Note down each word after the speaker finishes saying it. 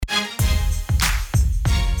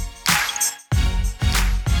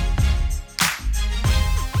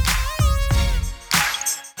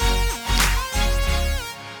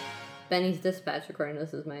Benny's Dispatch, according to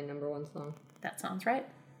this, is my number one song. That sounds right.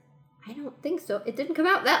 I don't think so. It didn't come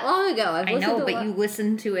out that long ago. I know, but you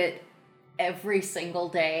listen to it every single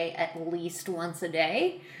day, at least once a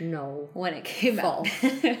day. No. When it came out.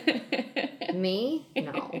 Me?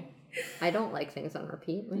 No. I don't like things on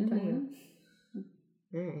repeat. What are you talking about?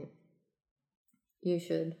 All right. You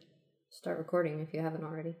should start recording if you haven't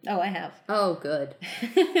already. Oh, I have. Oh, good.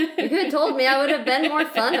 You could have told me. I would have been more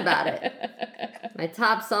fun about it. My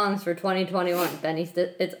top songs for 2021. Benny's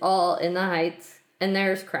It's All in the Heights. And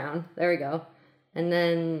there's Crown. There we go. And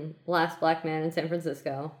then Last Black Man in San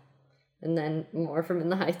Francisco. And then more from In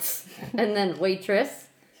the Heights. And then Waitress.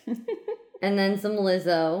 And then some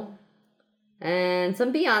Lizzo. And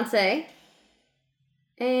some Beyonce.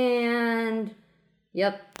 And,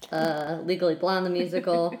 Legally Blonde, the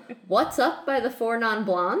musical. What's Up by the Four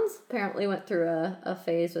Non-Blondes. Apparently went through a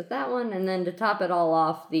phase with that one. And then to top it all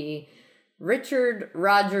off, the Richard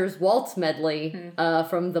Rodgers Waltz Medley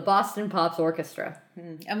from the Boston Pops Orchestra.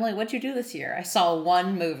 Emily, what'd you do this year? I saw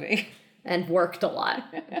one movie. And worked a lot.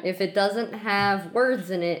 If it doesn't have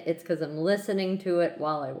words in it, it's because I'm listening to it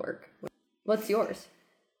while I work. What's yours?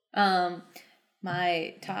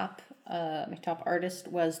 My top artist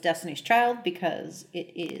was Destiny's Child because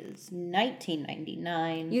it is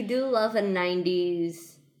 1999. You do love a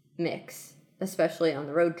 90s mix, especially on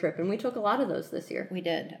the road trip, and we took a lot of those this year. We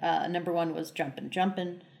did. Number one was Jumpin'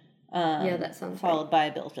 Jumpin'. That sounds followed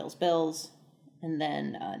by Bills, Bills, Bills. And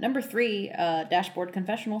then number 3, Dashboard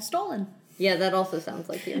Confessional, Stolen. Yeah, that also sounds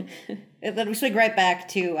like you. And then we swing right back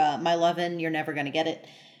to My Lovin', You're Never Gonna Get It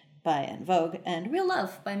by En Vogue, and Real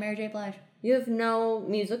Love by Mary J. Blige. You have no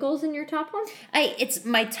musicals in your top one? It's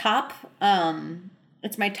my top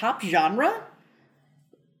genre,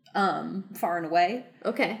 far and away.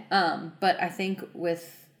 Okay. But I think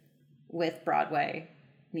with Broadway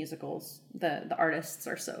musicals, the artists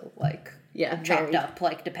are so chopped varied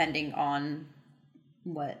up, depending on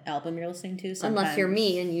what album you're listening to. Sometimes. Unless you're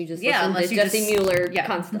me and you just listen to Jesse Mueller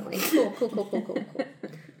constantly. Cool.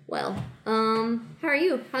 Well, how are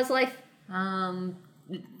you? How's life? I'm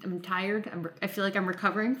tired. I feel like I'm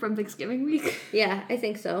recovering from Thanksgiving week. Yeah, I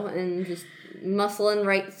think so. And just muscling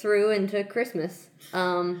right through into Christmas.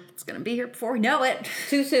 It's going to be here before we know it.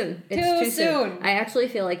 Too soon. It's too soon. I actually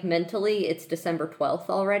feel like mentally it's December 12th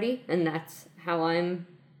already, and that's how I'm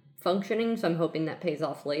functioning, so I'm hoping that pays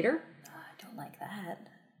off later. I don't like that.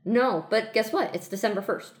 No, but guess what? It's December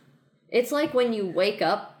 1st. It's like when you wake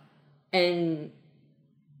up and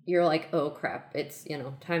you're like, oh crap, it's,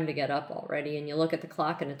 time to get up already. And you look at the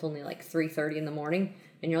clock and it's only 3:30 in the morning.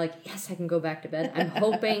 And you're like, yes, I can go back to bed. I'm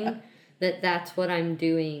hoping that that's what I'm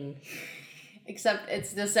doing. Except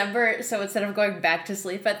it's December, so instead of going back to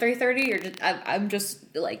sleep at 3:30, I'm just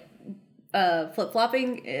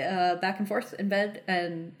flip-flopping back and forth in bed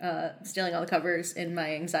and stealing all the covers in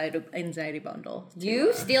my anxiety bundle.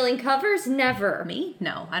 You stealing covers? Never. Me?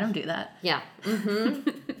 No, I don't do that. Yeah.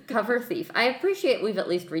 Cover thief. I appreciate we've at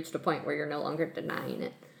least reached a point where you're no longer denying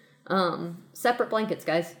it. Separate blankets,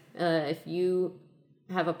 guys. If you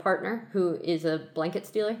have a partner who is a blanket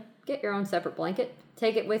stealer, get your own separate blanket.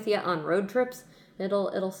 Take it with you on road trips.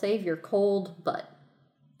 It'll save your cold butt.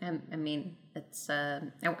 I mean, it's I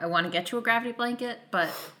want to get you a gravity blanket, but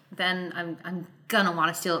then I'm gonna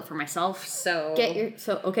want to steal it for myself. So we'll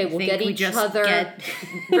get each other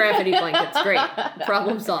gravity blankets. Great,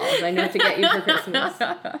 problem solved. I know what to get you for Christmas.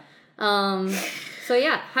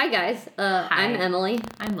 Hi guys. Hi. I'm Emily.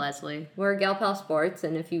 I'm Leslie. We're Gal Pal Sports,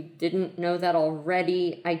 and if you didn't know that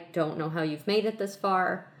already, I don't know how you've made it this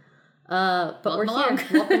far. But we're here.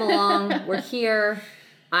 Welcome along. We're here.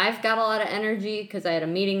 I've got a lot of energy because I had a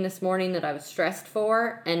meeting this morning that I was stressed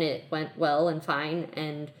for, and it went well and fine,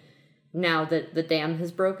 and now that the dam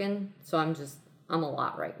has broken, so I'm a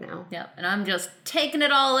lot right now. Yep, and I'm just taking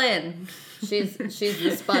it all in. She's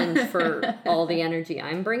the sponge for all the energy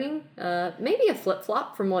I'm bringing. Maybe a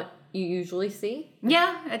flip-flop from what you usually see.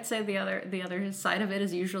 Yeah, I'd say the other side of it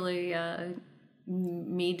is usually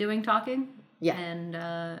me doing talking. Yeah.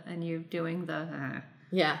 And you doing the...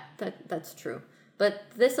 Yeah, that's true. But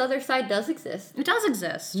this other side does exist. It does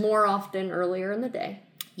exist. More often earlier in the day.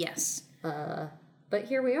 Yes. But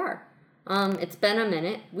here we are. It's been a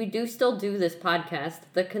minute. We do still do this podcast.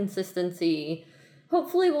 The consistency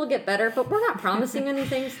hopefully will get better, but we're not promising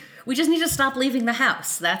anything. We just need to stop leaving the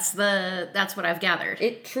house. That's what I've gathered.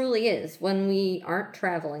 It truly is. When we aren't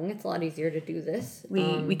traveling, it's a lot easier to do this.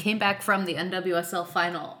 We came back from the NWSL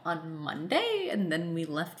final on Monday, and then we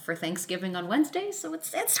left for Thanksgiving on Wednesday, so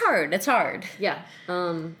it's hard. It's hard. Yeah.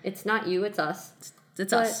 It's not you, it's us.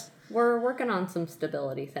 It's us. We're working on some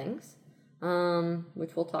stability things,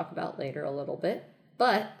 which we'll talk about later a little bit.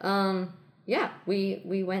 But yeah,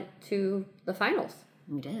 we went to the finals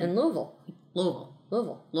We did. in Louisville.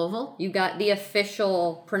 Louisville? You got the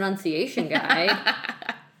official pronunciation guide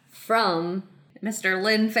from Mr.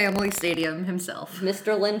 Lynn Family Stadium himself.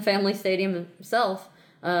 Mr. Lynn Family Stadium himself.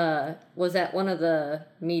 Was at one of the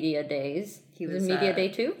media days. He was was it media day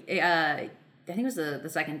 2? I think it was the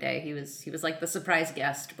second day. He was like the surprise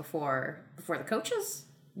guest before the coaches.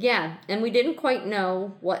 Yeah, and we didn't quite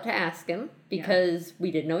know what to ask him because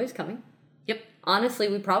we didn't know he was coming. Yep. Honestly,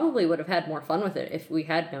 we probably would have had more fun with it if we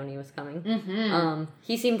had known he was coming. Mm-hmm.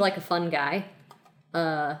 He seemed like a fun guy.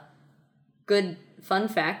 Good fun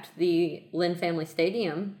fact, the Lynn Family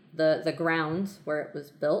Stadium, the grounds where it was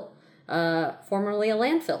built, formerly a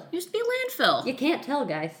landfill. Used to be a landfill. You can't tell,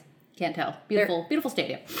 guys. Can't tell. Beautiful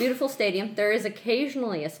stadium. Beautiful stadium. There is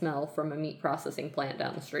occasionally a smell from a meat processing plant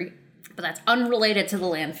down the street. But that's unrelated to the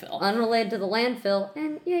landfill. Unrelated to the landfill,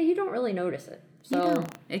 and yeah, you don't really notice it. So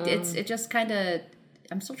it just kind of.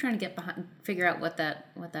 I'm still trying to figure out what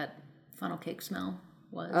that funnel cake smell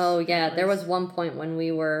was. Oh yeah, there was one point when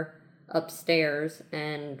we were upstairs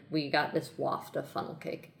and we got this waft of funnel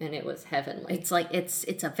cake, and it was heavenly. It's like it's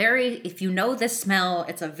a very, if you know this smell,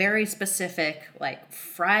 it's a very specific like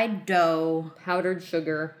fried dough, powdered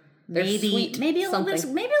sugar. Maybe a little bit of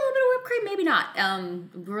whipped cream, maybe not.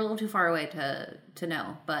 We're a little too far away to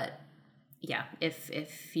know, but yeah,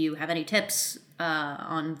 if you have any tips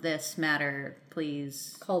on this matter,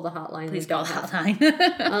 please call the hotline. Please call the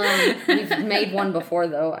hotline. We've made one before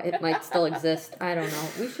though. It might still exist. I don't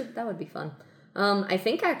know. That would be fun. I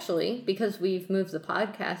think actually, because we've moved the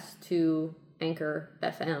podcast to Anchor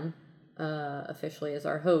FM officially as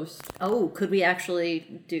our host. Oh, could we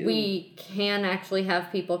actually do? We can actually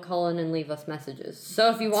have people call in and leave us messages.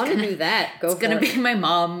 So if you want to do that, go for it. It's going to be my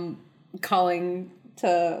mom calling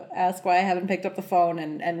to ask why I haven't picked up the phone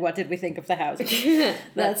and what did we think of the house.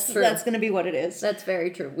 That's true. That's going to be what it is. That's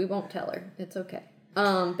very true. We won't tell her. It's okay.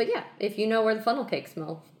 But yeah, if you know where the funnel cake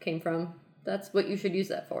smell came from, that's what you should use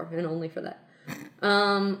that for, and only for that.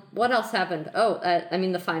 What else happened? Oh,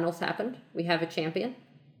 the finals happened. We have a champion.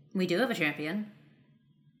 We do have a champion.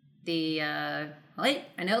 I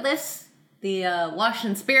know this. The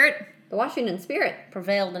Washington Spirit. The Washington Spirit.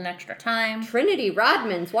 Prevailed in extra time. Trinity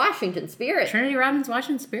Rodman's Washington Spirit.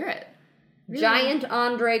 Really? Giant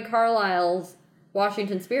Andre Carlisle's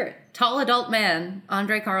Washington Spirit. Tall adult man,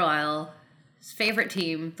 Andre Carlisle's favorite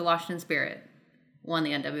team, the Washington Spirit, won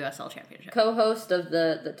the NWSL championship. Co-host of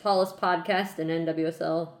the tallest podcast in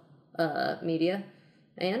NWSL media.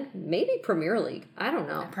 And maybe Premier League. I don't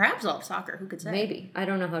know. Perhaps all of soccer. Who could say? Maybe. I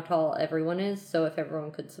don't know how tall everyone is, so if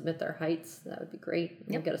everyone could submit their heights, that would be great.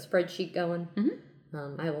 We'll get a spreadsheet going.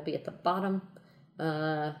 Mm-hmm. I will be at the bottom at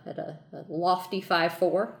a lofty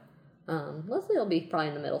 5'4". Leslie will be probably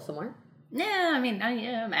in the middle somewhere. Yeah,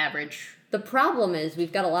 I'm average. The problem is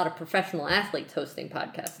we've got a lot of professional athletes hosting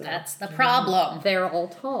podcasts now. That's the problem. They're all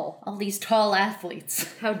tall. All these tall athletes.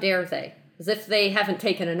 How dare they? As if they haven't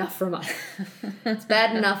taken enough from us. It's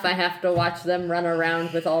bad enough I have to watch them run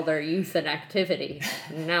around with all their youth and activity.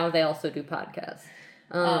 Now they also do podcasts.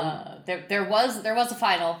 There was a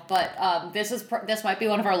final, but this might be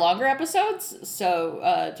one of our longer episodes.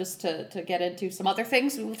 So just to get into some other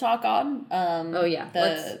things we will talk on. The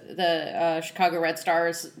Chicago Red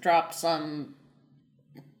Stars dropped some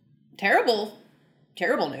terrible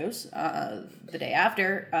news the day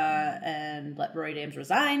after and let Roy Dames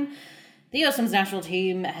resign. The U.S. Women's national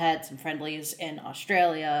team had some friendlies in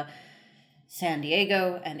Australia. San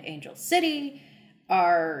Diego and Angel City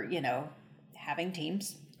are, having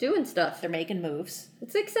teams. Doing stuff. They're making moves.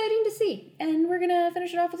 It's exciting to see. And we're going to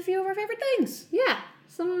finish it off with a few of our favorite things. Yeah.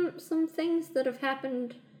 Some things that have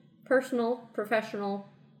happened, personal, professional,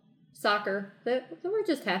 soccer, that we're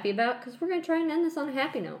just happy about because we're going to try and end this on a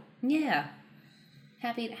happy note. Yeah.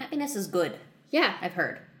 Happiness is good. Yeah. I've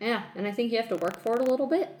heard. Yeah, and I think you have to work for it a little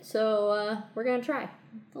bit, so we're going to try.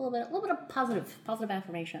 A little bit of positive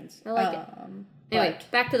affirmations. I like it. Anyway,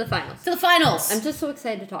 back to the finals. To the finals! I'm just so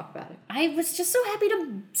excited to talk about it. I was just so happy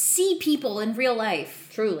to see people in real life.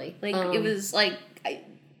 Truly. It was like,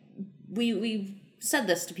 we said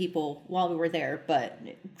this to people while we were there, but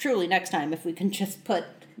truly next time if we can just put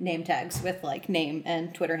name tags with name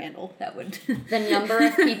and Twitter handle, that would the number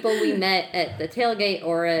of people we met at the tailgate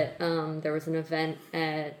or at there was an event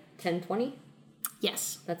at 1020.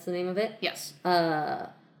 Yes, that's the name of it. Yes.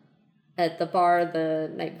 At the bar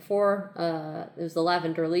the night before, it was the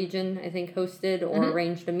Lavender Legion, I think, hosted or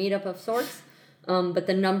arranged a meetup of sorts. But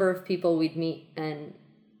the number of people we'd meet and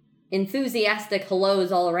enthusiastic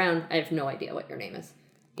hellos all around. I have no idea what your name is.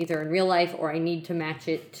 either in real life or I need to match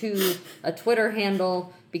it to a Twitter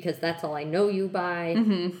handle because that's all I know you by.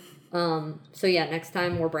 So yeah, next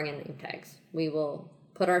time we're bringing name tags. We will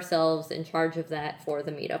put ourselves in charge of that for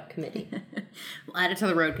the meetup committee. We'll add it to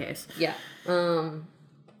the road case. Yeah.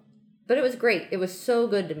 But it was great. It was so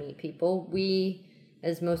good to meet people. We,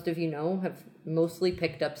 as most of you know, have mostly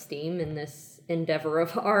picked up steam in this endeavor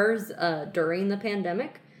of ours during the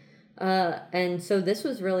pandemic. And so this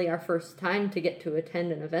was really our first time to get to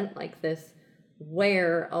attend an event like this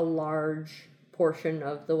where a large portion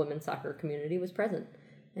of the women's soccer community was present.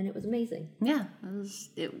 And it was amazing. Yeah,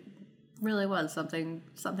 it really was something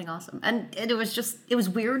awesome. And it was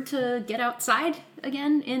weird to get outside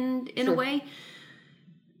again in a way.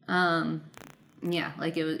 Yeah,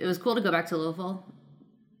 like it was cool to go back to Louisville.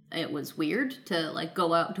 It was weird to like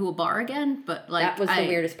go out to a bar again, but like that was the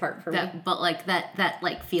weirdest part for me. But like that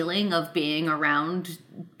like feeling of being around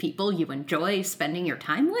people you enjoy spending your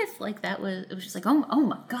time with, like it was just like oh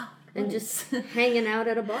my god. And just hanging out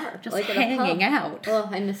at a bar. Just like hanging out. Oh,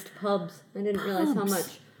 I missed pubs. I didn't realize how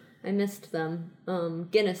much I missed them.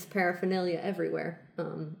 Guinness paraphernalia everywhere.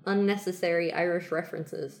 Unnecessary Irish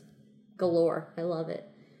references galore. I love it.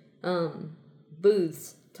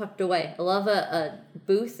 Booths tucked away. I love a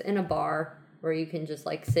booth in a bar where you can just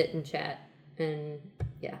like sit and chat. And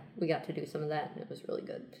yeah, we got to do some of that and it was really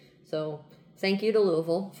good. So thank you to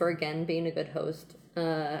Louisville for again being a good host.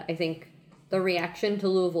 I think the reaction to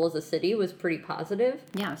Louisville as a city was pretty positive.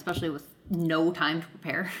 Yeah, especially with no time to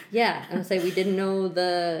prepare. Yeah, I would say we didn't know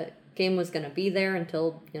the game was going to be there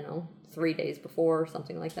until, 3 days before or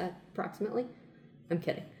something like that, approximately. I'm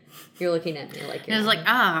kidding. You're looking at me like you're... I was like,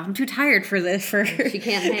 I'm too tired for this. She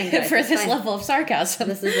can't hang, guys. For this level of sarcasm.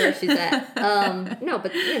 This is where she's at. No,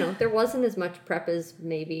 but, there wasn't as much prep as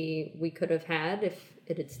maybe we could have had if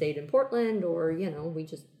it had stayed in Portland or, we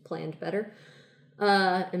just planned better.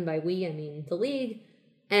 And by we, I mean the league.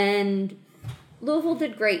 And Louisville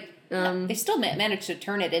did great. They still managed to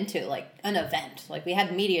turn it into, like, an event. Like, we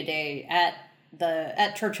had Media Day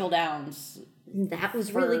at Churchill Downs. That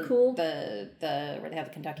was really cool. Where they have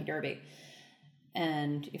the Kentucky Derby.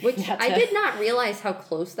 And which I did not realize how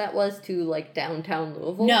close that was to, like, downtown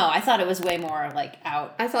Louisville. No, I thought it was way more, like,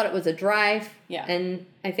 out. I thought it was a drive. Yeah. And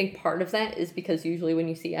I think part of that is because usually when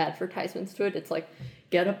you see advertisements to it, it's like,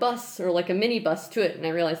 get a bus or like a mini bus to it. And I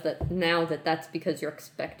realized that now that's because you're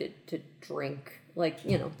expected to drink, like,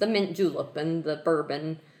 the mint julep and the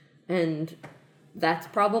bourbon. And that's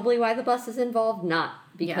probably why the bus is involved, not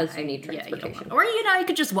because you need transportation. Or, you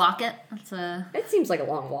could just walk it. It seems like a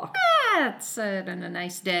long walk. It's a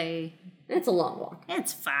nice day. It's a long walk.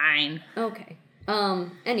 It's fine. Okay.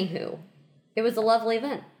 Anywho, it was a lovely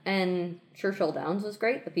event. And Churchill Downs was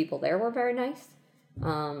great. The people there were very nice.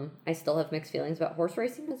 I still have mixed feelings about horse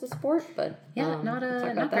racing as a sport, but not we'll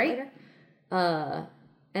talk about that great. Later.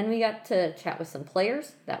 And we got to chat with some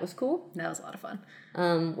players. That was cool. That was a lot of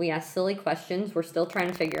fun. We asked silly questions. We're still trying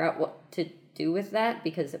to figure out what to do with that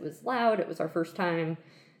because it was loud. It was our first time.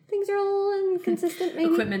 Things are a little inconsistent,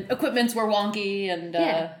 maybe. Equipments were wonky, and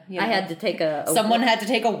I had to take someone had to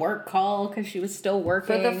take a work call because she was still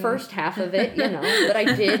working for the first half of it, But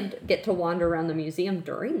I did get to wander around the museum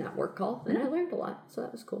during that work call, and I learned a lot, so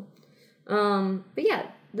that was cool. But yeah,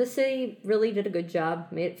 the city really did a good job.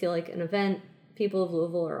 Made it feel like an event. People of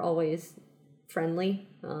Louisville are always friendly.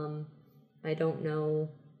 I don't know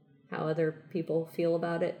how other people feel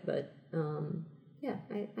about it, but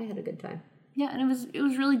I had a good time. Yeah, and it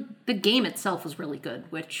was really, the game itself was really good,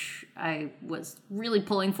 which I was really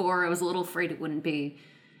pulling for. I was a little afraid it wouldn't be,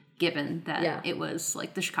 given that it was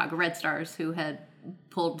like the Chicago Red Stars who had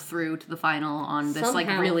pulled through to the final on this like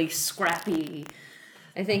really scrappy.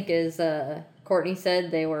 I think as Courtney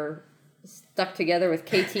said, they were stuck together with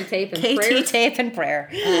KT tape and KT tape and prayer.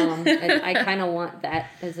 And I kind of want that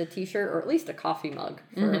as a t-shirt or at least a coffee mug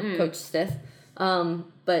for Coach Stith.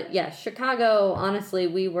 But yeah, Chicago, honestly,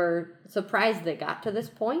 we were surprised they got to this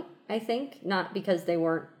point, I think. Not because they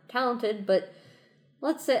weren't talented, but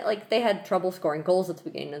let's say, like, they had trouble scoring goals at the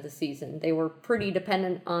beginning of the season. They were pretty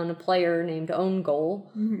dependent on a player named Own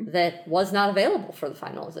Goal that was not available for the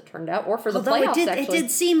final, as it turned out, or for the playoffs, it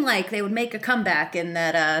did seem like they would make a comeback in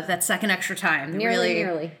that second extra time.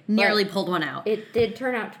 Nearly pulled one out. It did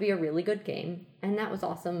turn out to be a really good game, and that was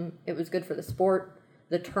awesome. It was good for the sport.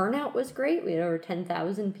 The turnout was great. We had over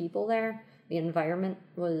 10,000 people there. The environment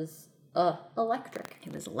was electric.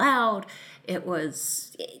 It was loud. It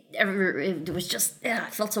was just,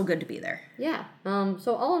 it felt so good to be there. Yeah.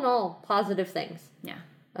 So all in all, positive things. Yeah.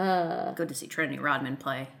 Good to see Trinity Rodman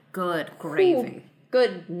play. Good gravy.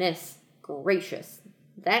 Goodness gracious.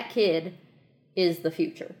 That kid is the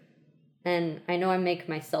future. And I know I make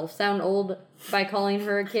myself sound old by calling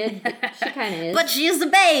her a kid, but she kind of is. But she's a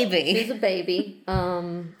baby. She's a baby.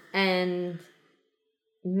 And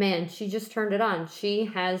man, she just turned it on. She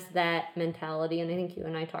has that mentality, and I think you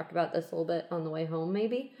and I talked about this a little bit on the way home,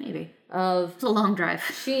 maybe. Maybe. Of It's a long drive.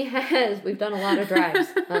 we've done a lot of drives.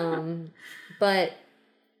 But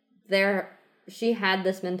she had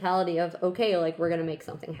this mentality of, okay, like, we're going to make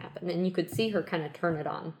something happen. And you could see her kind of turn it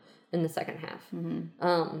on in the second half.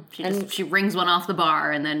 Mm-hmm. She rings one off the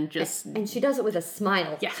bar and then just... And she does it with a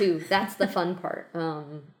smile, too. That's the fun part.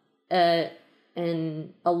 And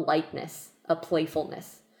a lightness, a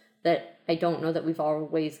playfulness that I don't know that we've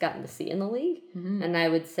always gotten to see in the league. Mm-hmm. And I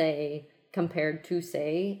would say, compared to,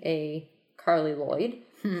 say, a Carly Lloyd,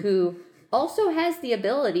 who also has the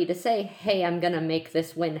ability to say, hey, I'm going to make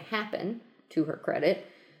this win happen, to her credit,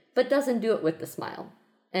 but doesn't do it with the smile.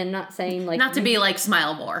 And not saying, like... Not to be, like,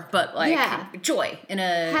 smile more, but, like, joy. In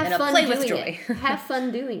a play with joy. Have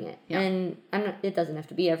fun doing it. Yeah. And it doesn't have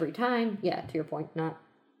to be every time. Yeah, to your point, not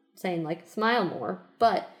saying, like, smile more,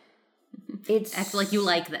 but it's... Act like you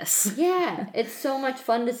like this. Yeah, it's so much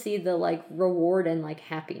fun to see the, like, reward and, like,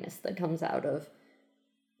 happiness that comes out of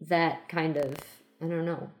that kind of, I don't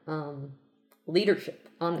know, leadership,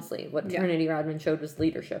 honestly. What Trinity Rodman showed was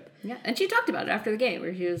leadership. Yeah, and she talked about it after the game,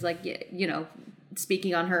 where she was like, you know,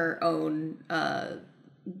 speaking on her own,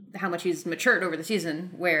 how much she's matured over the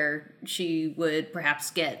season, where she would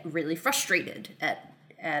perhaps get really frustrated at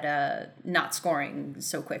not scoring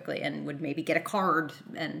so quickly, and would maybe get a card.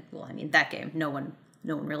 And well, I mean, that game, no one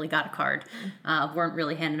really got a card. Weren't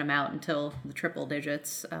really handing them out until the triple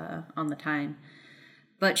digits on the time.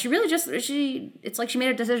 But she really it's like she made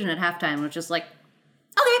a decision at halftime, which is like,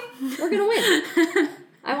 okay, we're gonna win.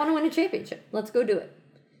 I want to win a championship. Let's go do it.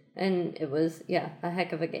 And it was, a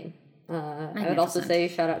heck of a game. I would also say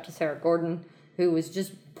shout out to Sarah Gordon, who was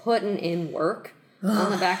just putting in work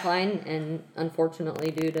on the back line, and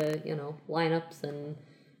unfortunately, due to, lineups and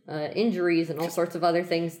injuries and all sorts of other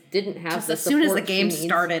things, didn't have just the as soon as the support game she needs.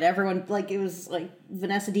 started, everyone, like, it was like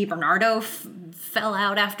Vanessa DiBernardo fell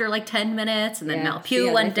out after like 10 minutes, and then Mel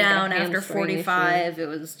Pugh went down after 45.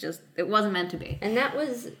 Issue. It wasn't meant to be. And that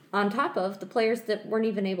was on top of the players that weren't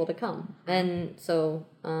even able to come. And so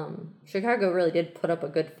Chicago really did put up a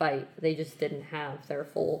good fight. They just didn't have their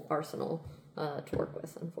full arsenal to work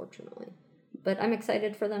with, unfortunately. But I'm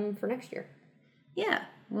excited for them for next year. Yeah.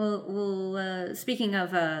 We'll speaking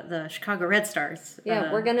of the Chicago Red Stars.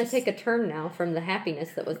 Yeah, we're going to take a turn now from the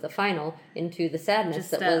happiness that was the final into the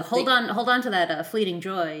sadness that was hold on to that fleeting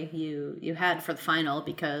joy you had for the final,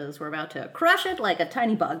 because we're about to crush it like a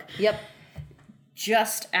tiny bug. Yep.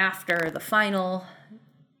 Just after the final,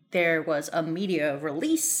 there was a media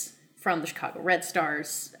release from the Chicago Red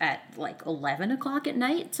Stars at like 11 o'clock at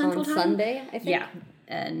night Central Time. On Sunday, I think. Yeah,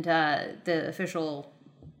 and the official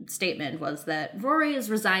statement was that Rory is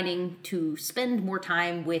resigning to spend more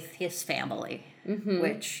time with his family,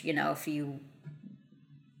 which, if you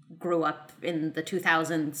grew up in the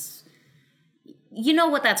 2000s, you know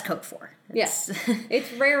what that's code for. Yes.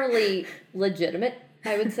 It's rarely legitimate,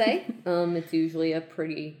 I would say. It's usually a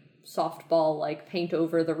pretty softball, like, paint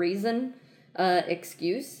over the reason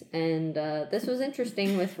excuse, and this was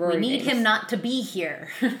interesting with Rory. We need him not to be here.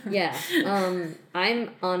 Yeah. I'm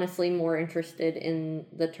honestly more interested in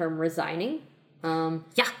the term resigning.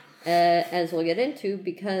 As we'll get into,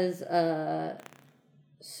 because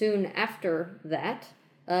soon after that,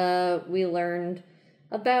 we learned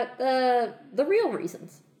about the real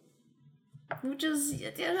reasons. Which is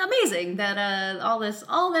amazing that all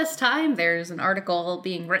this time there's an article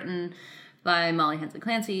being written by Molly Hensley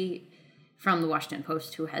Clancy from the Washington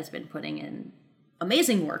Post, who has been putting in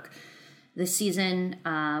amazing work this season,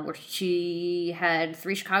 where she had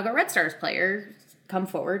 3 Chicago Red Stars players come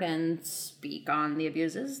forward and speak on the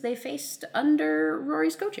abuses they faced under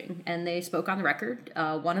Rory's coaching. And they spoke on the record.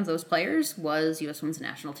 One of those players was U.S. Women's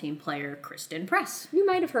National Team player Kristen Press. You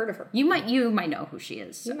might have heard of her. You might know who she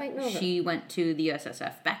is. You might know her. She went to the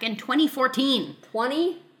USSF back in 2014.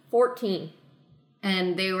 2014.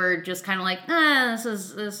 And they were just kind of like,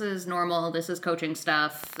 this is normal. This is coaching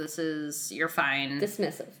stuff. You're fine.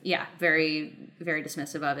 Dismissive. Yeah, very, very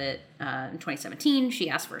dismissive of it. In 2017, she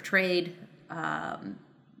asked for a trade, and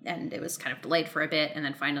it was kind of delayed for a bit. And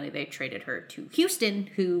then finally, they traded her to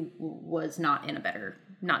Houston, who was not in a better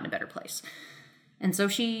place. And so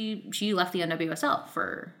she left the NWSL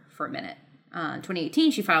for a minute. In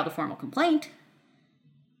 2018, she filed a formal complaint.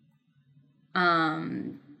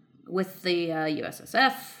 With the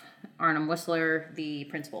USSF, Arnhem Whistler, the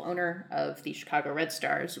principal owner of the Chicago Red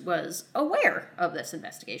Stars, was aware of this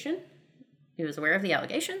investigation. He was aware of the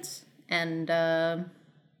allegations, and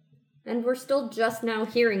And we're still just now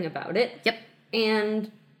hearing about it. Yep.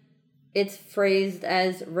 And it's phrased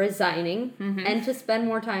as resigning and to spend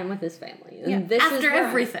more time with his family. And this After is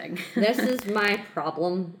everything. This is my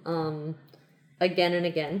problem, again and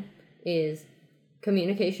again, is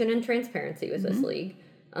communication and transparency with this league.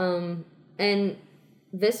 And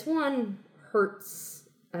this one hurts,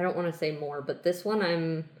 I don't want to say more, but this one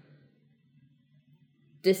I'm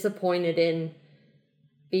disappointed in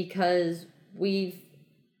because we've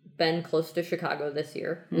been close to Chicago this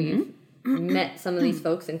year. We've met some of these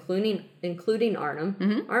folks, including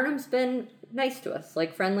Arnhem. Arnhem's been nice to us,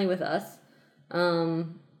 like friendly with us,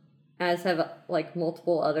 as have like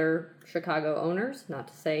multiple other Chicago owners. Not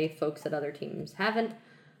to say folks at other teams haven't,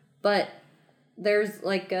 but there's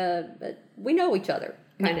like we know each other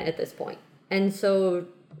kind of at this point, and so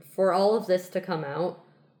for all of this to come out,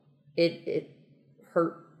 it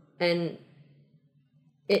hurt, and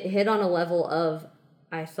it hit on a level of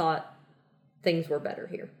I thought things were better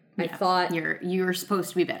here. I thought you're supposed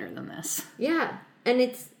to be better than this. Yeah,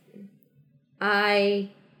 and I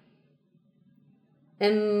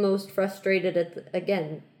am most frustrated at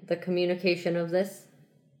the communication of this.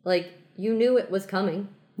 Like, you knew it was coming.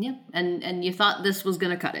 Yeah, and you thought this was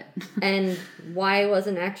gonna cut it. And why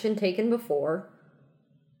wasn't action taken before?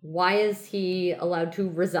 Why is he allowed to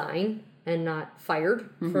resign and not fired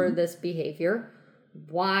for this behavior?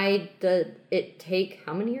 Why did it take,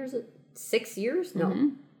 how many years? 6 years?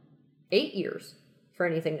 No. 8 years for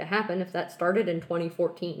anything to happen if that started in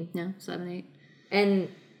 2014. Yeah, 7, 8. And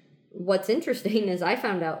what's interesting is I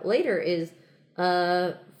found out later is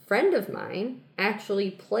a friend of mine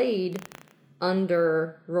actually played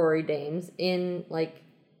under Rory Dames in like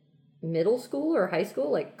middle school or high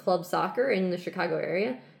school, like club soccer in the Chicago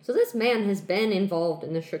area. So this man has been involved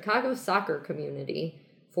in the Chicago soccer community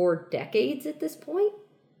for decades at this point.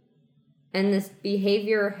 And this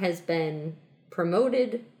behavior has been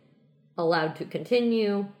promoted, allowed to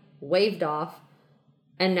continue, waved off,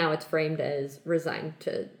 and now it's framed as resigned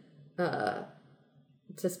to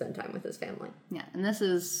spend time with his family. Yeah, and this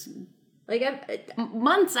is like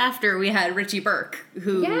months after we had Richie Burke,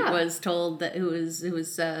 who was told that who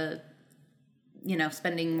was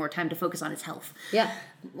spending more time to focus on his health. Yeah,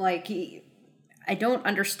 like I don't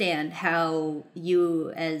understand how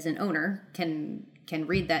you as an owner can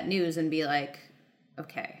read that news and be like,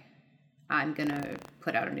 okay, I'm going to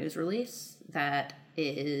put out a news release that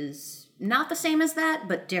is not the same as that,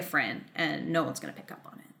 but different, and no one's going to pick up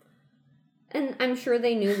on it. And I'm sure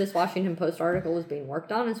they knew this Washington Post article was being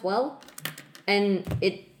worked on as well. And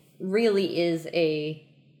it really is a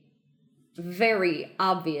very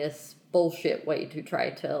obvious bullshit way to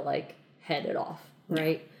try to, like, head it off,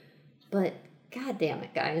 right? But, god damn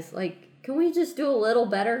it, guys. Like, can we just do a little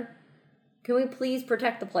better? Can we please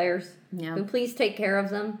protect the players? Yeah. Can we please take care of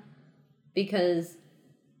them? Because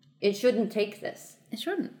it shouldn't take this. It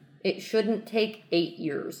shouldn't. It shouldn't take 8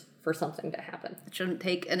 years for something to happen. It shouldn't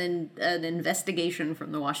take an investigation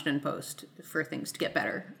from the Washington Post for things to get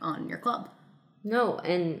better on your club. No,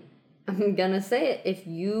 and I'm gonna say it. If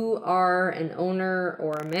you are an owner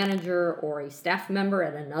or a manager or a staff member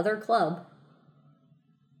at another club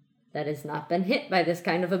that has not been hit by this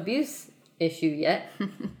kind of abuse issue yet,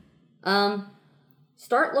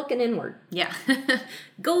 start looking inward. Yeah.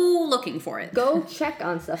 Go looking for it. Go check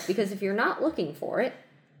on stuff, because if you're not looking for it,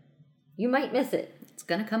 you might miss it. It's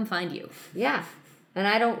gonna come find you. Yeah. And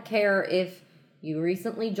I don't care if you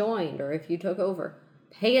recently joined or if you took over.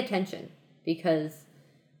 Pay attention, because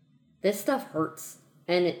this stuff hurts,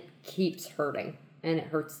 and it keeps hurting. And it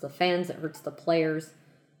hurts the fans, it hurts the players.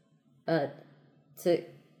 To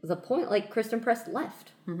the point, like, Kristen Press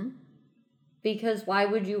left. Because why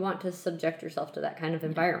would you want to subject yourself to that kind of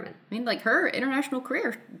environment? I mean, like, her international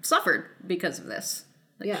career suffered because of this.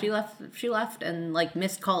 Like, she left and, like,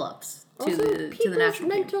 missed call-ups to the national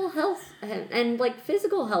team. Mental health and like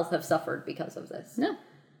physical health have suffered because of this. No.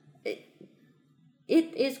 It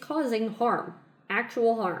is causing harm,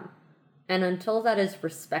 actual harm. And until that is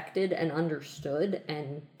respected and understood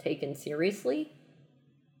and taken seriously,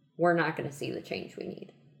 we're not going to see the change we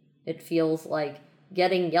need. It feels like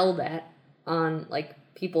getting yelled at on, like,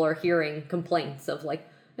 people are hearing complaints of, like,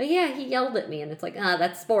 oh, yeah, he yelled at me. And it's like,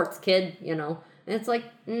 that's sports, kid, you know. And it's like,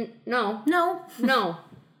 no. No,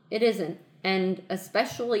 it isn't. And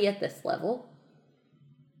especially at this level,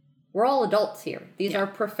 we're all adults here. These are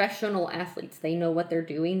professional athletes. They know what they're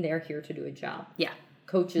doing. They're here to do a job. Yeah.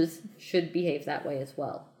 Coaches should behave that way as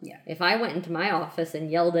well. Yeah. If I went into my office and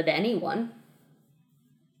yelled at anyone,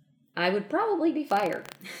 I would probably be fired.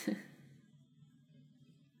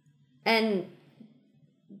 And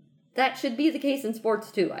that should be the case in sports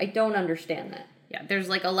too. I don't understand that. Yeah, there's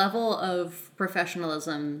like a level of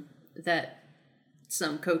professionalism that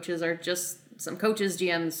some coaches,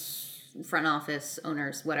 GMs, front office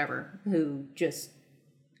owners, whatever, who just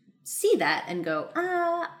see that and go,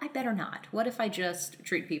 I better not. What if I just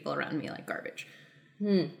treat people around me like garbage?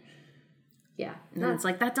 Yeah. And it's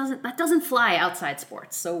like that doesn't fly outside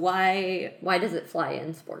sports. So why does it fly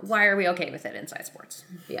in sports? Why are we okay with it inside sports?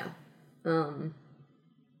 Yeah.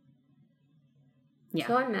 Yeah.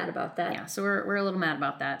 So I'm mad about that. Yeah, so we're a little mad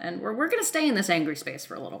about that, and we're gonna stay in this angry space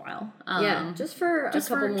for a little while. Just for a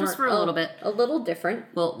little bit, a little different.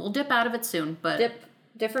 We'll dip out of it soon, but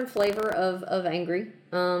different flavor of angry.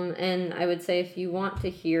 And I would say if you want to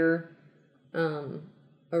hear, a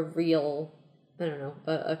real, I don't know,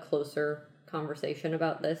 a closer conversation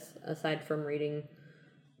about this, aside from reading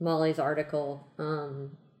Molly's article,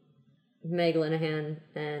 Meg Linehan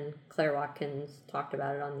and Claire Watkins talked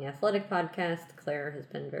about it on the Athletic podcast. Claire has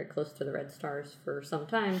been very close to the Red Stars for some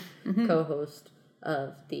time, co-host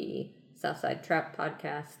of the Southside Trap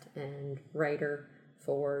podcast and writer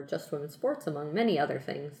for Just Women's Sports, among many other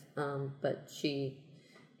things. But she,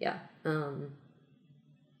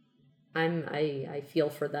 I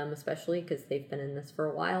feel for them, especially because they've been in this for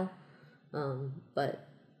a while. But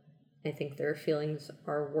I think their feelings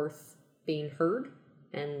are worth being heard.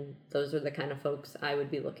 And those are the kind of folks I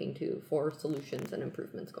would be looking to for solutions and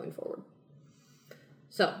improvements going forward.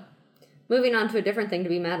 So, moving on to a different thing to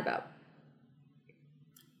be mad about.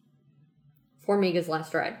 Formiga's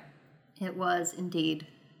last ride. It was indeed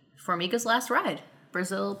Formiga's last ride.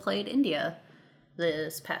 Brazil played India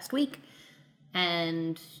this past week,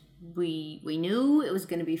 and we knew it was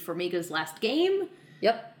going to be Formiga's last game.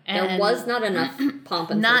 Yep. There was not enough pomp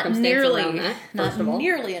and circumstance around that, first of all. Not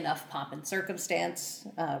nearly enough pomp and circumstance.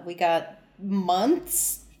 We got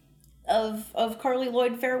months of Carly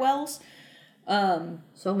Lloyd farewells. So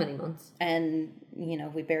many months. And,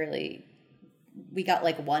 we got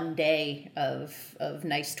like one day of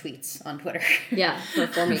nice tweets on Twitter. Yeah, for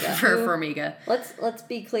Formiga. Formiga. Let's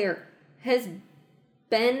be clear. Has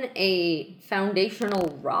been a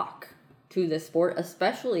foundational rock to this sport,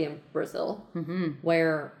 especially in Brazil,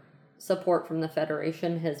 where support from the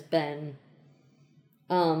federation has been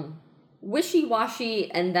wishy-washy,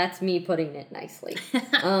 and that's me putting it nicely.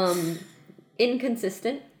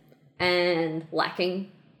 Inconsistent and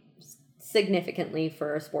lacking significantly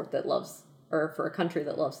for a sport that loves, or for a country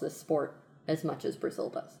that loves this sport as much as Brazil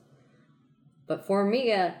does. But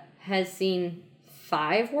Formiga has seen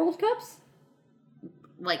 5 World Cups?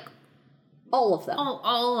 Like, all of them.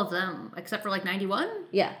 All of them, except for like 91?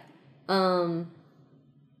 Yeah.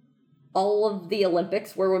 All of the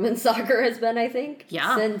Olympics where women's soccer has been, I think.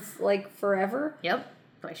 Yeah. Since like forever. Yep.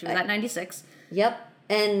 Like she was at 96. Yep.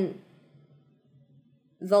 And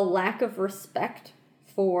the lack of respect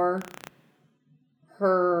for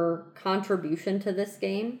her contribution to this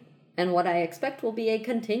game, and what I expect will be a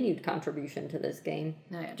continued contribution to this game.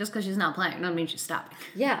 Oh, yeah. Just because she's not playing doesn't mean she's stopping.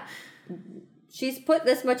 Yeah. She's put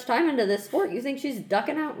this much time into this sport. You think she's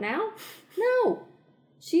ducking out now? No.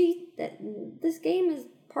 This game is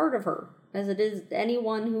part of her, as it is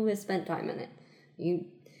anyone who has spent time in it.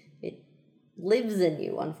 It lives in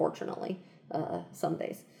you, unfortunately, some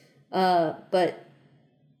days. But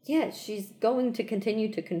yeah, she's going to continue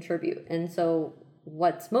to contribute. And so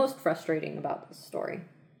what's most frustrating about this story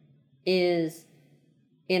is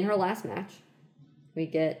in her last match, we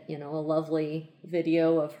get, a lovely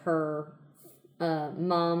video of her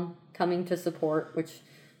mom coming to support, which,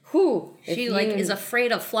 she is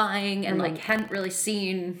afraid of flying and hadn't really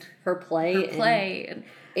seen her play in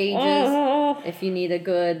ages. If you need a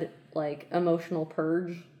good emotional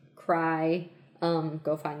purge, cry,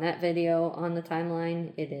 go find that video on the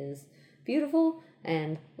timeline. It is beautiful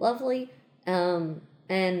and lovely.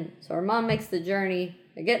 And so her mom makes the journey.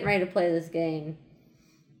 They're getting ready to play this game.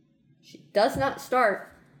 She does not start,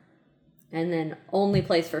 and then only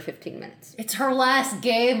plays for 15 minutes. It's her last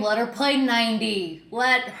game. Let her play 90.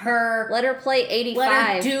 Let her play 85.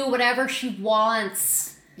 Let her do whatever she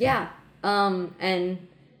wants. Yeah. And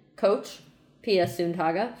coach Pia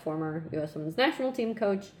Sundhage, former U.S. Women's National Team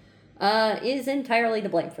coach, is entirely to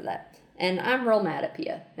blame for that. And I'm real mad at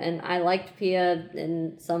Pia. And I liked Pia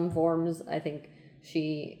in some forms. I think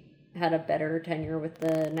she had a better tenure with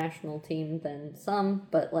the national team than some,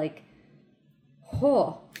 but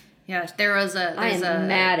Yeah, I am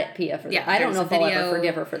mad at Pia for that. I don't know if I'll ever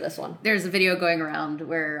forgive her for this one. There's a video going around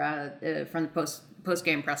where from the post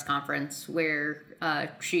game press conference where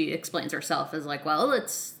she explains herself as well,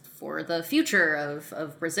 it's for the future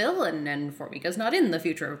of Brazil, and Formiga's not in the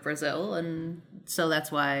future of Brazil, and so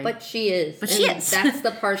that's why. But she is. But she is. That's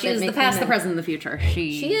the part she that is makes the past, me the mad. present, and the future.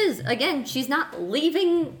 She is. Again, she's not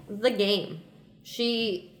leaving the game.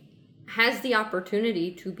 She has the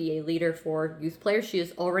opportunity to be a leader for youth players. She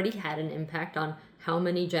has already had an impact on how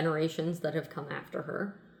many generations that have come after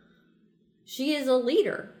her. She is a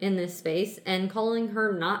leader in this space, and calling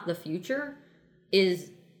her not the future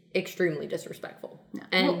is extremely disrespectful. Yeah.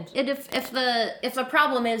 And well, if the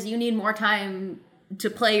problem is you need more time to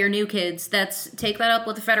play your new kids, take that up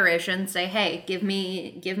with the federation. Say, hey, give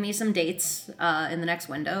me some dates in the next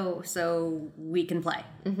window so we can play.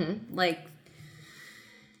 Mm-hmm. Like,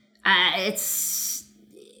 it's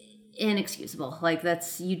inexcusable. Like,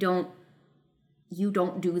 you don't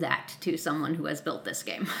do that to someone who has built this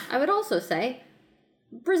game. I would also say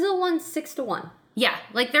Brazil won 6-1. Yeah,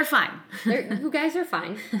 like they're fine. You guys are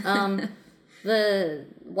fine.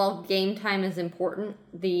 While game time is important,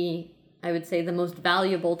 I would say the most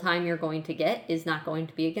valuable time you're going to get is not going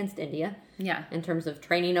to be against India. Yeah. In terms of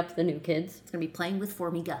training up the new kids. It's going to be playing with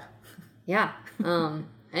Formiga. Yeah.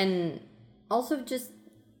 And also just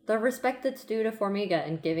the respect that's due to Formiga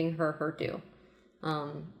and giving her her due.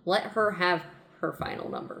 Let her have her final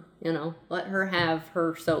number, Let her have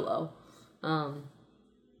her solo.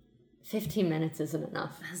 15 minutes isn't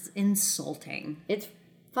enough. That's insulting. It's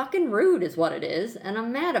fucking rude is what it is, and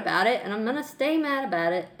I'm mad about it, and I'm gonna stay mad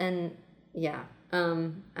about it, and yeah. I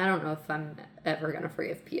don't know if I'm ever gonna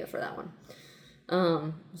forgive Pia for that one.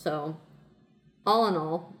 So, all in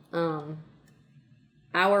all,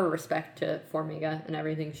 our respect to Formiga and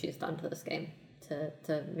everything she's done to this game, to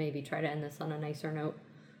maybe try to end this on a nicer note.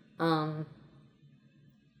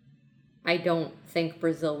 I don't think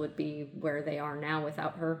Brazil would be where they are now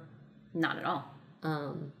without her. Not at all.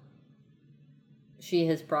 She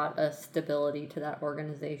has brought a stability to that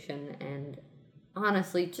organization, and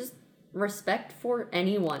honestly, just respect for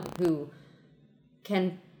anyone who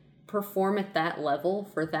can perform at that level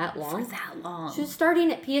for that long. She was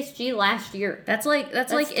starting at PSG last year. That's like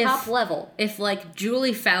top level. If like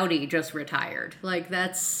Julie Foudy just retired, like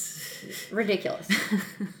that's ridiculous.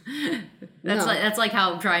 That's like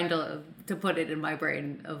how I'm trying to put it in my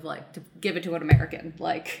brain of like to give it to an American,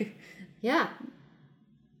 like. Yeah.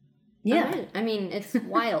 Yeah. I mean, it's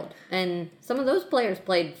wild. And some of those players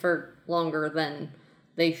played for longer than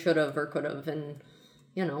they should have or could have. And,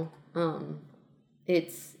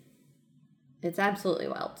 it's absolutely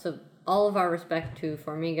wild. So all of our respect to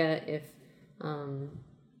Formiga. If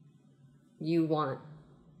you want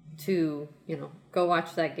to, go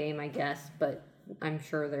watch that game, I guess. But I'm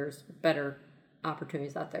sure there's better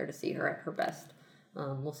opportunities out there to see her at her best.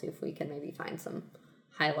 We'll see if we can maybe find some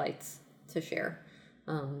highlights to share.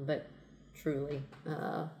 But truly,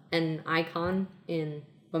 an icon in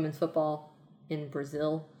women's football in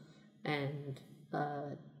Brazil, and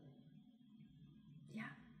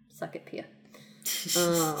suck it, Pia.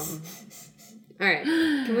 All right,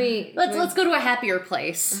 Let's go to a happier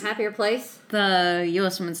place. A happier place. The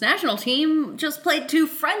U.S. Women's National Team just played 2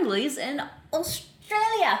 friendlies in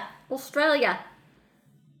Australia.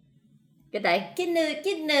 Good day. Getting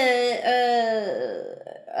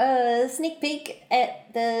a sneak peek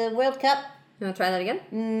at the World Cup. You want to try that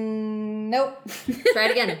again? Nope. Try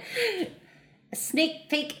it again. A sneak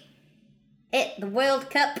peek at the World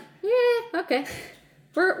Cup. Yeah. Okay.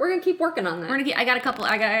 We're gonna keep working on that. I got a couple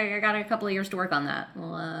of years to work on that.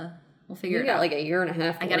 We'll figure it out. You got like a year and a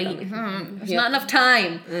half. There's not enough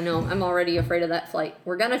time. I know. I'm already afraid of that flight.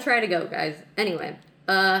 We're gonna try to go, guys. Anyway,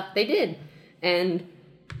 they did, and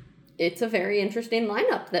it's a very interesting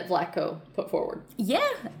lineup that Vlatko put forward. Yeah,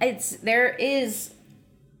 I think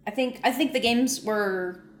the games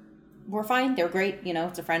were fine. They were great.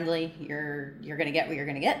 It's a friendly. You're gonna get what you're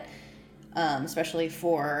gonna get. Especially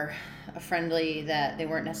for a friendly that they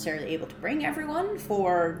weren't necessarily able to bring everyone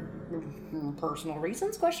for personal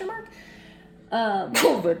reasons, ? COVID.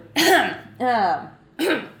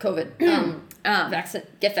 COVID.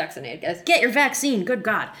 Get vaccinated, guys. Get your vaccine. Good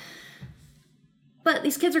God. But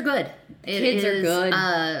these kids are good. Kids are good.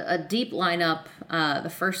 A deep lineup. The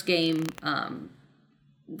first game,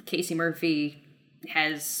 Casey Murphy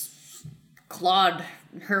has clawed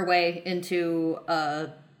her way into a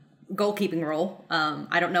goalkeeping role.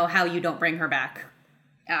 I don't know how you don't bring her back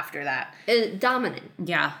after that. Dominant.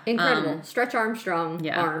 Yeah. Incredible. Stretch Armstrong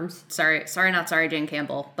arms. Sorry, not sorry, Jane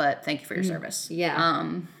Campbell, but thank you for your service. Yeah.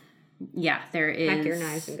 There is... Pack your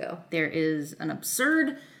knives and go. There is an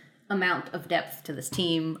absurd amount of depth to this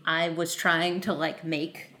team. I was trying to,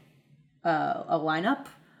 make a lineup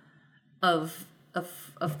of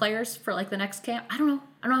players for, the next camp. I don't know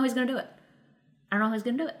how he's going to do it.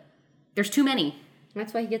 There's too many.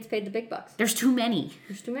 That's why he gets paid the big bucks. There's too many.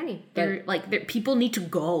 There's too many. People need to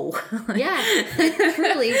go. Yeah.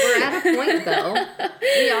 Truly, we're at a point, though.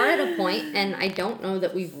 We are at a point, and I don't know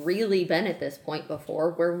that we've really been at this point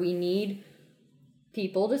before, where we need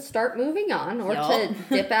people to start moving on or to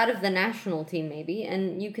dip out of the national team, maybe,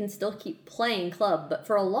 and you can still keep playing club. But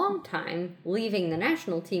for a long time, leaving the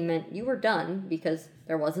national team meant you were done because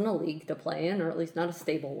there wasn't a league to play in, or at least not a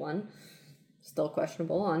stable one. Still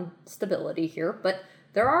questionable on stability here, but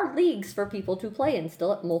there are leagues for people to play in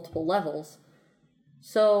still at multiple levels.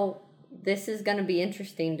 So this is going to be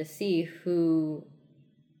interesting to see who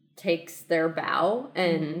takes their bow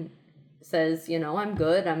and says, I'm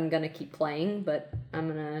good, I'm going to keep playing, but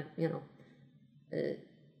I'm going to,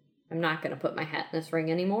 I'm not going to put my hat in this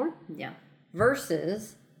ring anymore. Yeah.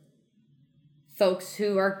 Versus folks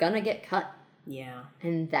who are going to get cut. Yeah.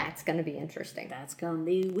 And that's going to be interesting. That's going to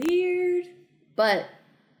be weird. But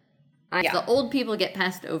the old people get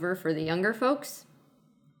passed over for the younger folks.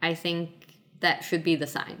 I think that should be the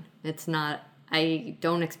sign. It's not, I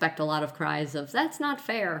don't expect a lot of cries of, that's not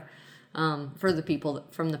fair, from the people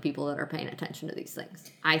that are paying attention to these things.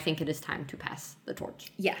 I think it is time to pass the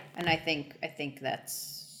torch. Yeah, and I think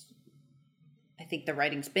the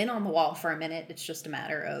writing's been on the wall for a minute. It's just a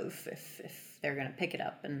matter of if they're going to pick it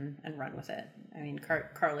up and run with it. I mean,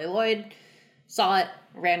 Carly Lloyd saw it,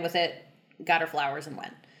 ran with it, got her flowers, and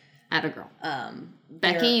went. Atta girl.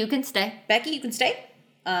 Becky, you can stay.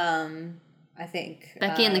 I think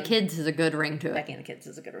Becky and the Kids is a good ring to it. Becky and the Kids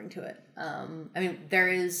is a good ring to it. I mean, there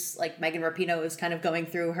is, Megan Rapinoe is kind of going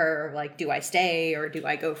through her, do I stay or do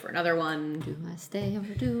I go for another one? Do I stay or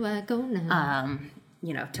do I go now?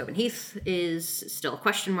 Tobin Heath is still a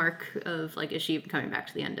question mark of, is she even coming back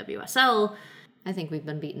to the NWSL? I think we've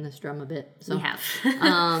been beating this drum a bit. So. We have.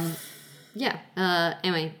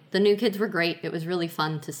 Anyway, the new kids were great. It was really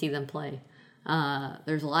fun to see them play.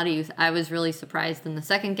 There's a lot of youth. I was really surprised in the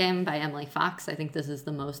second game by Emily Fox. I think this is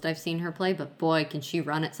the most I've seen her play, but boy, can she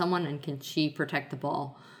run at someone and can she protect the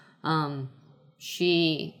ball.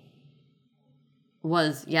 She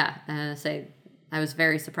was, I was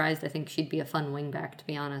very surprised. I think she'd be a fun wingback, to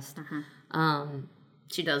be honest.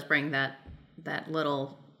 She does bring that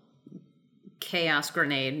little chaos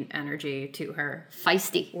grenade energy to her.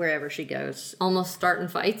 Feisty. Wherever she goes. Almost starting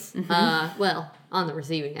fights. Well, on the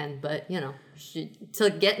receiving end, but, to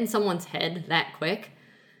get in someone's head that quick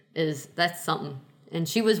that's something. And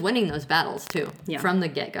she was winning those battles, too, from the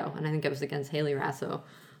get-go. And I think it was against Haley Rasso.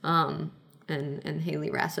 And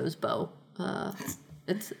Haley Rasso's bow.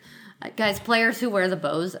 It's... Guys, players who wear the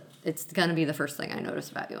bows, it's going to be the first thing I notice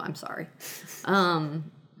about you. I'm sorry.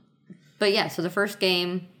 But yeah, so the first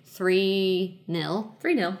game, 3-0.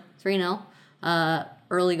 3-0.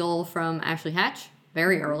 Early goal from Ashley Hatch.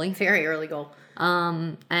 Very early. Very early goal.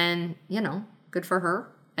 And, good for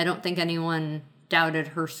her. I don't think anyone doubted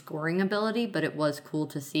her scoring ability, but it was cool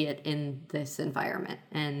to see it in this environment.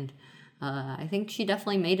 And I think she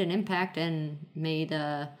definitely made an impact and made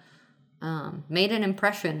an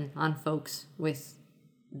impression on folks with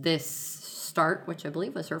this start, which I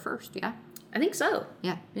believe was her first, yeah? I think so.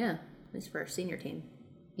 Yeah. Yeah, at least for our senior team.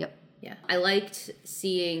 Yep. Yeah. I liked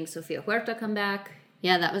seeing Sofia Huerta come back.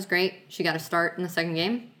 Yeah, that was great. She got a start in the second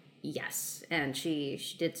game. Yes, and she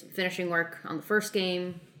did some finishing work on the first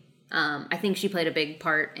game. I think she played a big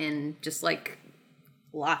part in just,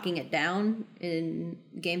 locking it down in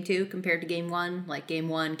game 2 compared to game 1. Game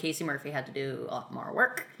 1, Casey Murphy had to do a lot more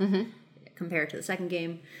work. Compared to the second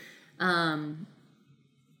game. And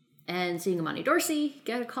seeing Amani Dorsey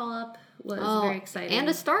get a call up was very exciting. And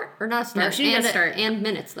a start? Or not a start? No, she didn't get a start. And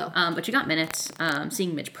minutes, though. But she got minutes.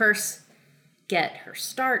 Seeing Midge Purce get her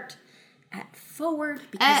start at forward.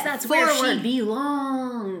 Because that's where she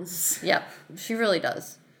belongs. Yep, she really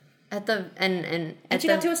does. And she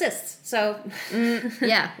got 2 assists, so...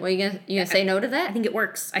 yeah, well, you gonna say no to that? I think it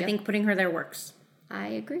works. Yep. I think putting her there works. I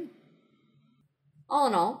agree. All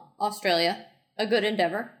in all, Australia, a good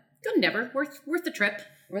endeavor. Good endeavor. Worth the trip.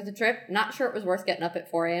 Worth the trip. Not sure it was worth getting up at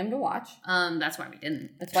 4 a.m. to watch. That's why we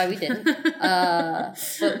didn't.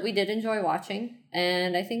 But we did enjoy watching,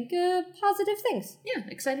 and I think positive things. Yeah,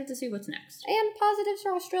 excited to see what's next. And positives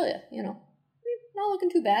for Australia, Not looking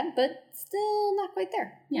too bad, but still not quite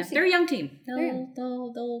there. Yeah, they're a young team.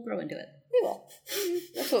 They'll grow into it. We will.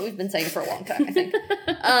 That's what we've been saying for a long time, I think.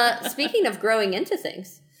 Speaking of growing into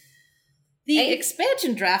things... The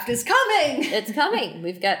expansion draft is coming! It's coming.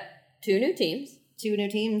 We've got 2 new teams. 2 new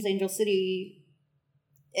teams, Angel City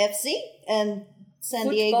FC and San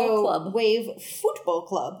Football Diego Club. Wave Football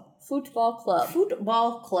Club. Football Club.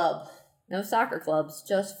 Football Club. No soccer clubs,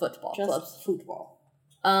 just football clubs. Football.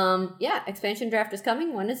 Expansion draft is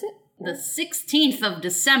coming. When is it? The 16th of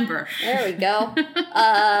December. There we go.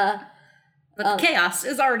 But the chaos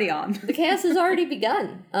is already on. The chaos has already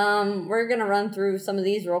begun. We're going to run through some of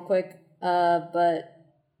these real quick. But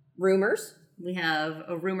rumors. We have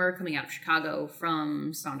a rumor coming out of Chicago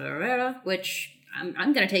from Sandra Herrera, which I'm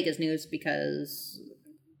going to take as news because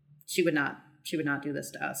she would not do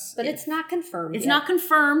this to us. But it's not confirmed. It's not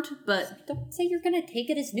confirmed, but don't say you're going to take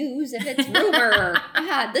it as news if it's rumor.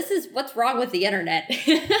 God, this is what's wrong with the internet.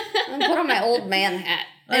 I'm put on my old man hat.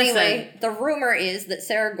 Anyway, the rumor is that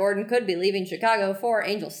Sarah Gordon could be leaving Chicago for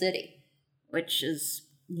Angel City, which is,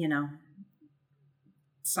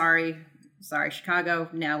 sorry Chicago.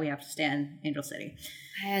 Now we have to stand Angel City.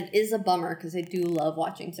 And it is a bummer because I do love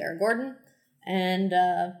watching Sarah Gordon, and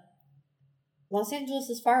Los Angeles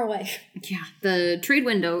is far away. Yeah, the trade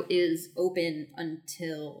window is open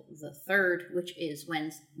until the 3rd, which is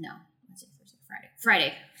Wednesday. No, Wednesday,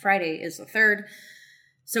 Thursday, Friday is the 3rd.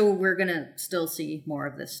 So we're going to still see more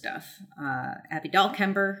of this stuff. Abby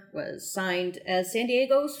Dahlkemper was signed as San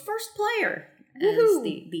Diego's first player. Woo-hoo. As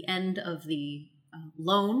the end of the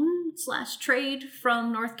loan/trade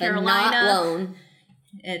from North Carolina. The not loan.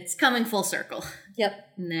 It's coming full circle.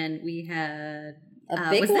 Yep. And then we had... a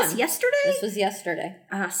big was one. This yesterday? This was yesterday.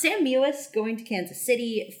 Sam Mewis going to Kansas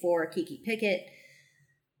City for Kiki Pickett.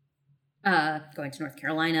 Going to North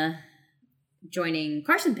Carolina. Joining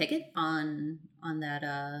Carson Pickett on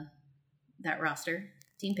that roster.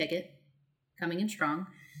 Team Pickett coming in strong.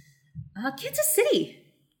 Kansas City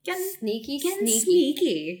getting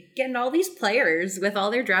sneaky. Getting all these players with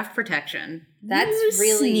all their draft protection. That's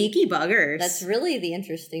really sneaky buggers. That's really the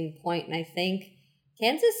interesting point, and I think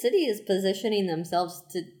Kansas City is positioning themselves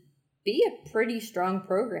to be a pretty strong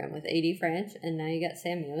program with A.D. Franch, and now you got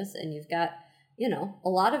Sam Mewis, and you've got, a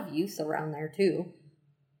lot of youth around there too.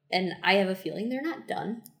 And I have a feeling they're not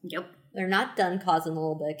done. Yep. They're not done causing a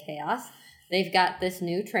little bit of chaos. They've got this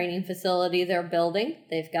new training facility they're building.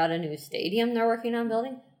 They've got a new stadium they're working on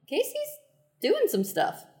building. Casey's doing some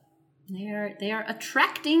stuff. They are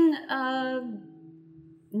attracting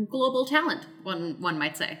global talent, one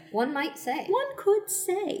might say. One might say. One could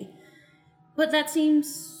say. But that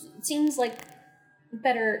seems like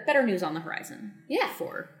better news on the horizon. Yeah.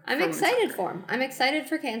 I'm excited for them. I'm excited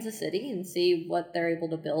for Kansas City and see what they're able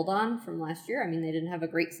to build on from last year. I mean, they didn't have a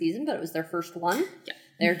great season, but it was their first one. Yeah.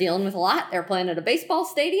 They're dealing with a lot. They're playing at a baseball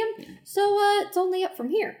stadium. Yeah. So it's only up from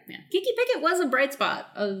here. Yeah. Kiki Pickett was a bright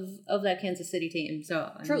spot of that Kansas City team.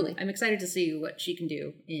 So truly. I'm excited to see what she can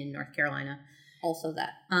do in North Carolina. Also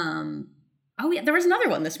that. Oh yeah, there was another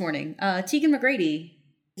one this morning. Tegan McGrady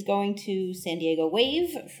is going to San Diego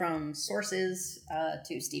Wave from sources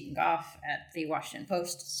to Stephen Goff at the Washington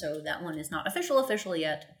Post. So that one is not official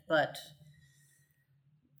yet, but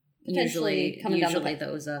usually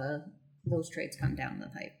those trades come down the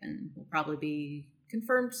pipe and will probably be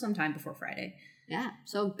confirmed sometime before Friday. Yeah,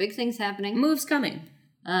 so big things happening. Moves coming.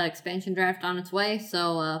 Expansion draft on its way,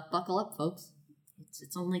 so buckle up, folks.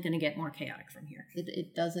 It's only going to get more chaotic from here.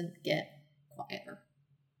 It doesn't get quieter,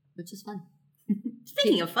 which is fun.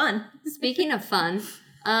 Speaking of fun.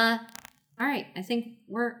 All right, I think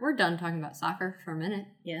we're done talking about soccer for a minute.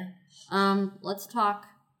 Yeah. Let's talk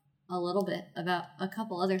a little bit about a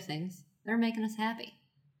couple other things that are making us happy.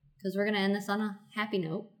 Because we're going to end this on a happy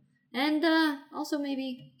note. And also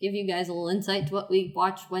maybe give you guys a little insight to what we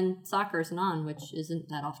watch when soccer isn't on, which isn't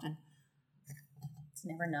that often. It's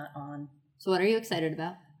never not on. So what are you excited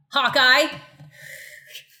about? Hawkeye!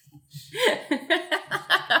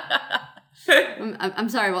 I'm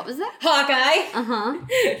sorry, what was that? Hawkeye! Uh-huh.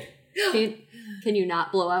 Can you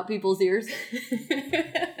not blow out people's ears?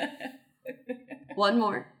 One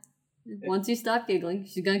more. Once you stop giggling,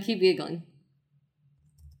 she's going to keep giggling.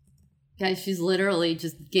 Guys, she's literally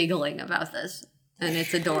just giggling about this, and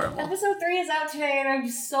it's adorable. Episode 3 is out today, and I'm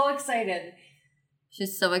just so excited.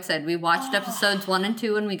 She's so excited. We watched episodes 1 and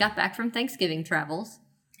 2 when we got back from Thanksgiving travels.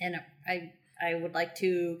 And I would like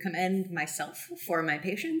to commend myself for my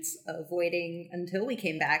patience of waiting until we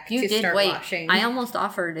came back start watching. I almost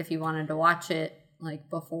offered if you wanted to watch it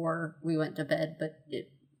before we went to bed, but it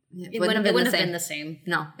wouldn't have been the same.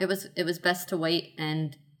 No, it was best to wait,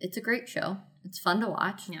 and it's a great show. It's fun to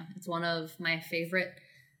watch. Yeah, it's one of my favorite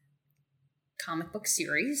comic book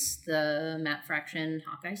series, the Matt Fraction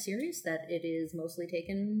Hawkeye series, that it is mostly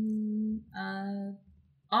taken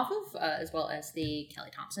off of, as well as the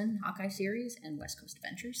Kelly Thompson Hawkeye series and West Coast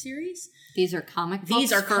Adventure series. These are comic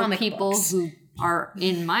books for people who are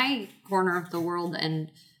in my corner of the world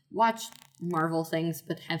and watch Marvel things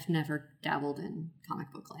but have never dabbled in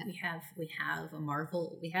comic book land. We have the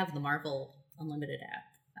Marvel Unlimited app.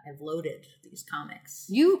 I've loaded these comics.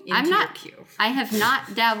 I'm your not. queue. I have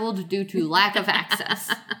not dabbled due to lack of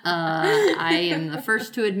access. I am the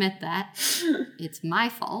first to admit that. It's my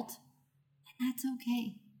fault, and that's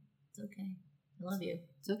okay. It's okay. I love you.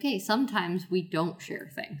 It's okay. Sometimes we don't share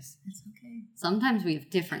things. It's okay. Sometimes we have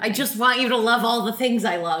different I things. just want you to love all the things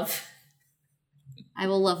I love. I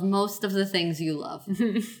will love most of the things you love.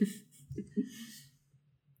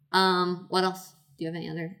 What else? Do you have any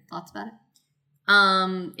other thoughts about it?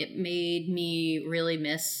 It made me really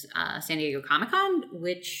miss San Diego Comic-Con,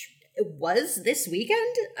 which was this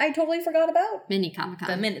weekend. I totally forgot about Mini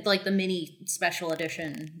Comic-Con. the mini special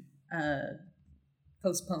edition,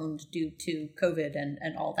 postponed due to COVID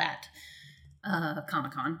and all that.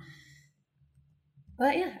 Comic-Con.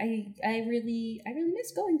 But yeah, I really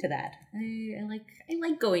miss going to that. I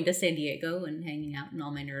like going to San Diego and hanging out and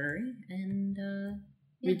all my nerdery, and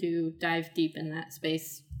We do dive deep in that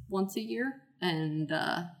space once a year, and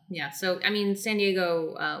yeah. So I mean, San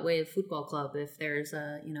Diego Wave Football Club. If there's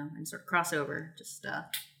any sort of crossover, just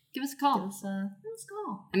give us a call. give us a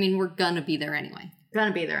call. I mean, we're gonna be there anyway.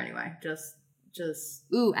 Gonna be there anyway. Just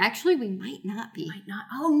Ooh, actually, we might not be. might not.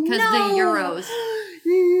 Oh no! Because the Euros.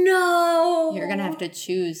 No. You're gonna have to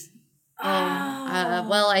choose.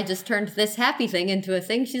 Well, I just turned this happy thing into a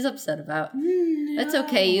thing she's upset about. No. That's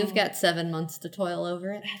okay. You've got 7 months to toil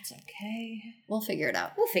over it. That's okay. We'll figure it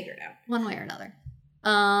out. We'll figure it out. One way or another.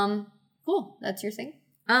 Cool. That's your thing?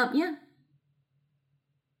 Yeah.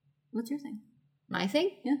 What's your thing? My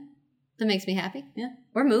thing? Yeah. That makes me happy? Yeah.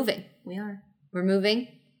 We're moving. We are. We're moving.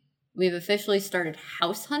 We've officially started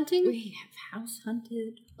house hunting. We have house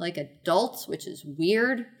hunted. Like adults, which is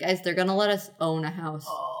weird. Guys, they're gonna let us own a house.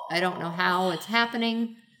 Oh. I don't know how it's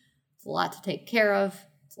happening. It's a lot to take care of.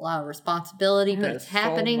 It's a lot of responsibility, but it's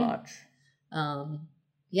happening. So much.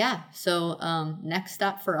 Yeah. So next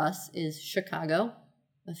stop for us is Chicago,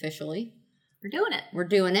 officially. We're doing it. We're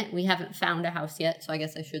doing it. We haven't found a house yet, so I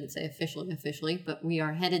guess I shouldn't say officially, but we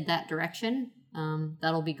are headed that direction.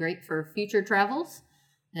 That'll be great for future travels,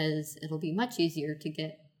 as it'll be much easier to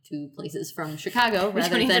get to places from Chicago We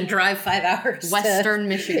rather don't than even drive 5 hours Western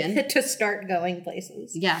Michigan. to start going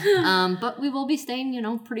places. Yeah, but we will be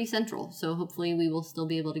staying, pretty central. So hopefully we will still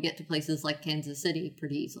be able to get to places like Kansas City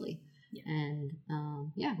pretty easily. Yeah. And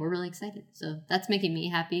yeah, we're really excited. So that's making me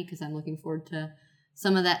happy because I'm looking forward to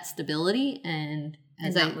some of that stability and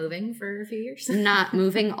not moving for a few years. not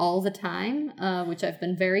moving all the time, which I've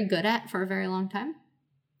been very good at for a very long time.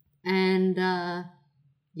 And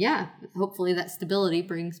yeah, hopefully that stability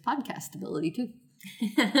brings podcast stability too.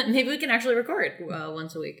 Maybe we can actually record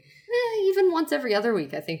once a week. Even once every other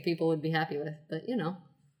week, I think people would be happy with. But,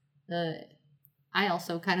 I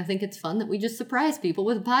also kind of think it's fun that we just surprise people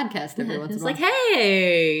with a podcast every once in a while. It's like,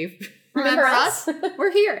 hey, remember us?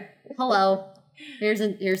 We're here. Hello. Here's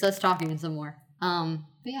us talking some more. But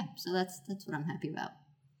yeah, so that's what I'm happy about.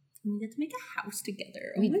 We get to make a house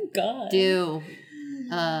together. We oh my god. Do.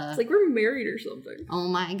 It's like we're married or something. Oh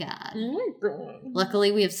my god. Oh my god.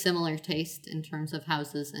 Luckily, we have similar taste in terms of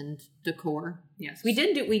houses and decor. Yes. We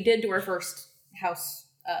did do our first house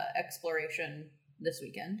exploration this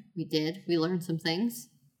weekend. We did. We learned some things.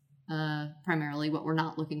 Primarily what we're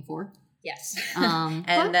not looking for. Yes.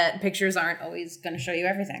 And that pictures aren't always going to show you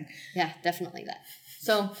everything. Yeah, definitely that.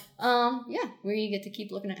 So, yeah, we get to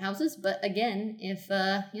keep looking at houses. But again, if,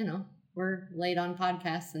 we're late on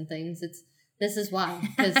podcasts and things, this is why.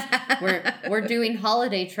 Because we're doing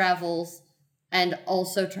holiday travels and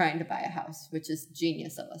also trying to buy a house, which is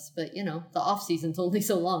genius of us. But, the off season's only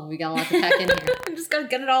so long. We got a lot to pack in here. We just got to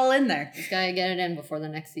get it all in there. Just got to get it in before the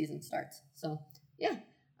next season starts. So, yeah.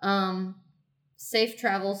 Safe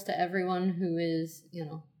travels to everyone who is,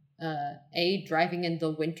 driving in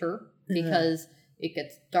the winter because it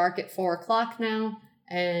gets dark at 4:00 now,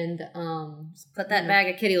 and just put that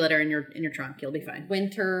bag of kitty litter in your trunk. You'll be fine.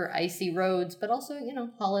 Winter, icy roads, but also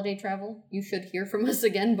holiday travel. You should hear from us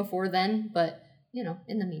again before then, but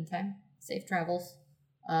in the meantime, safe travels.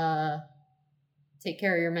 Take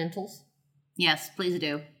care of your mentals. Yes, please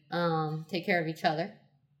do. Take care of each other,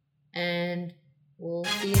 and we'll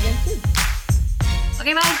see you again soon.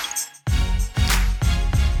 Okay, bye.